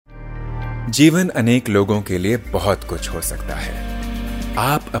जीवन अनेक लोगों के लिए बहुत कुछ हो सकता है।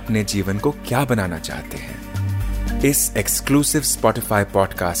 आप अपने जीवन को क्या बनाना चाहते हैं? इस एक्सक्लूसिव स्पॉटिफाई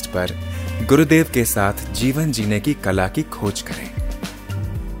पॉडकास्ट पर गुरुदेव के साथ जीवन जीने की कला की खोज करें।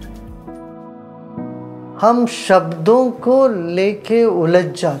 हम शब्दों को लेके उलझ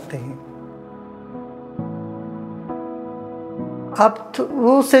जाते हैं। आप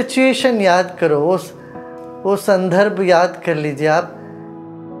वो सिचुएशन याद करो, वो संदर्भ याद कर लीजिए। आप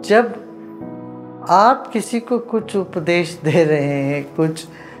जब आप किसी को कुछ उपदेश दे रहे हैं, कुछ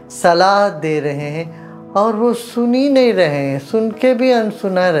सलाह दे रहे हैं और वो सुन ही नहीं रहे हैं, सुन के भी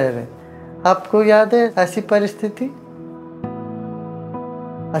अनसुना रह रहे हैं। आपको याद है ऐसी परिस्थिति?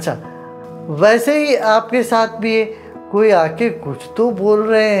 अच्छा, वैसे ही आपके साथ भी कोई आके कुछ तो बोल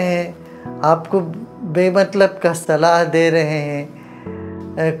रहे हैं, आपको बेमतलब का सलाह दे रहे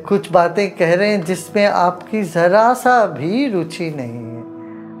हैं, कुछ बातें कह रहे हैं जिसमें आपकी ज़रा सा भी रुचि नहीं है।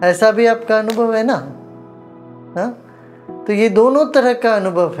 ऐसा भी आपका अनुभव है ना? हाँ, तो ये दोनों तरह का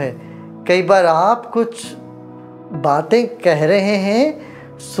अनुभव है। कई बार आप कुछ बातें कह रहे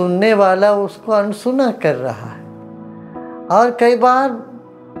हैं, सुनने वाला उसको अनसुना कर रहा है, और कई बार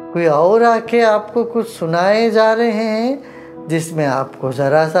कोई और आके आपको कुछ सुनाए जा रहे हैं जिसमें आपको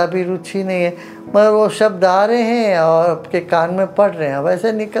ज़रा सा भी रुचि नहीं है, मगर वो शब्द आ रहे हैं और आपके कान में पड़ रहे हैं,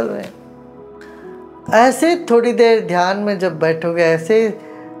 वैसे निकल रहे हैं। ऐसे थोड़ी देर ध्यान में जब बैठोगे,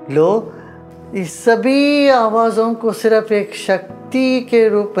 ऐसे लो इस सभी आवाज़ों को सिर्फ एक शक्ति के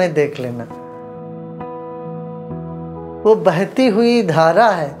रूप में देख लेना। वो बहती हुई धारा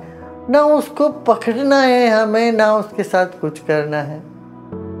है, ना उसको पकड़ना है हमें, ना उसके साथ कुछ करना है।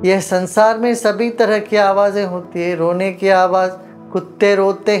 यह संसार में सभी तरह की आवाज़ें होती है। रोने की आवाज़, कुत्ते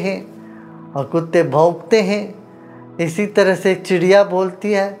रोते हैं और कुत्ते भौंकते हैं। इसी तरह से चिड़िया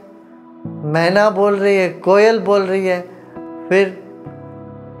बोलती है, मैना बोल रही है, कोयल बोल रही है, फिर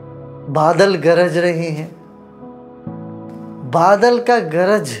बादल गरज रही हैं। बादल का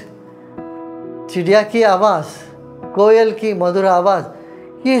गरज, चिड़िया की आवाज़, कोयल की मधुर आवाज़,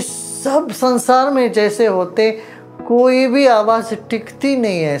 ये सब संसार में जैसे होते, कोई भी आवाज़ टिकती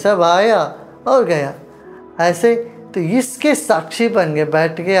नहीं है, सब आया और गया। ऐसे तो इसके साक्षी बन गए,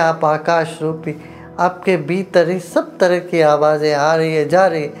 बैठ गए आप आकाश रूपी। आपके भीतर सब तरह की आवाज़ें आ रही है, जा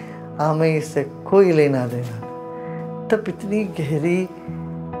रही है, हमें इससे कोई लेना देना। तब इतनी गहरी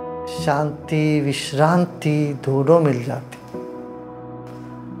शांति विश्रांति दोनों मिल जाती,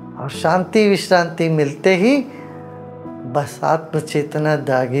 और शांति विश्रांति मिलते ही बस आत्मचेतना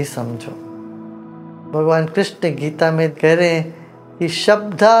जागी समझो। भगवान कृष्ण गीता में कह रहे हैं कि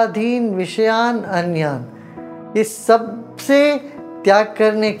शब्दाधीन विषयान अन्यान, इस सबसे त्याग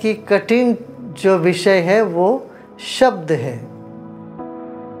करने की कठिन जो विषय है वो शब्द है।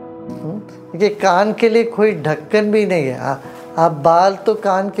 ये कान के लिए कोई ढक्कन भी नहीं है। आप बाल तो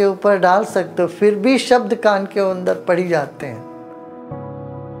कान के ऊपर डाल सकते हो, फिर भी शब्द कान के अंदर पड़ी जाते हैं।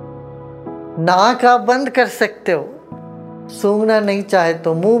 नाक आप बंद कर सकते हो, सूंघना नहीं चाहे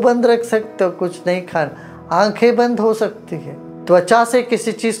तो मुंह बंद रख सकते हो, कुछ नहीं खाना। आंखें बंद हो सकती है। त्वचा से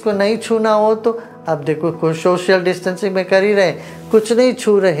किसी चीज़ को नहीं छूना हो तो अब देखो, कुछ सोशल डिस्टेंसिंग में कर ही रहे हैं, कुछ नहीं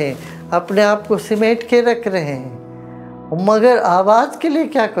छू रहे हैं, अपने आप को सिमेट के रख रहे हैं। मगर आवाज़ के लिए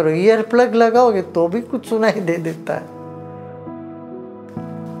क्या करो, ईयर प्लग लगाओगे तो भी कुछ सुनाई दे देता है।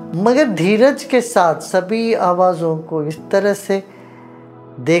 मगर धीरज के साथ सभी आवाज़ों को इस तरह से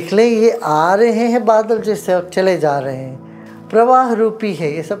देख ले, ये आ रहे हैं बादल जैसे और चले जा रहे हैं, प्रवाह रूपी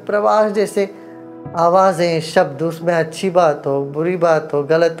है। ये सब प्रवाह जैसे आवाज़ें, शब्द, उसमें अच्छी बात हो, बुरी बात हो,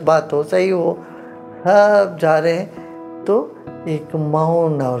 गलत बात हो, सही हो, सब जा रहे हैं। तो एक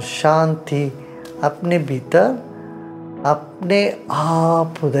मौन और शांति अपने भीतर अपने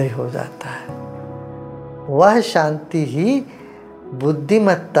आप उदय हो जाता है। वह शांति ही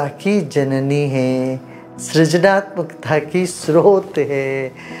बुद्धिमत्ता की जननी है, सृजनात्मकता की स्रोत है,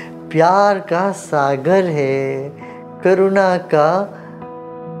 प्यार का सागर है, करुणा का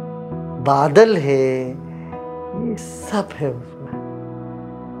बादल है, ये सब है उसमें।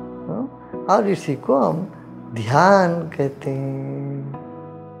 और इसी को हम ध्यान कहते हैं।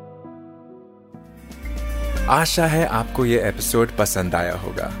 आशा है आपको ये एपिसोड पसंद आया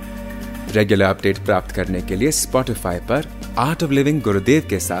होगा। रेगुलर अपडेट प्राप्त करने के लिए स्पॉटिफाई पर आर्ट ऑफ लिविंग गुरुदेव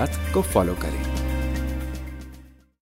के साथ को फॉलो करें।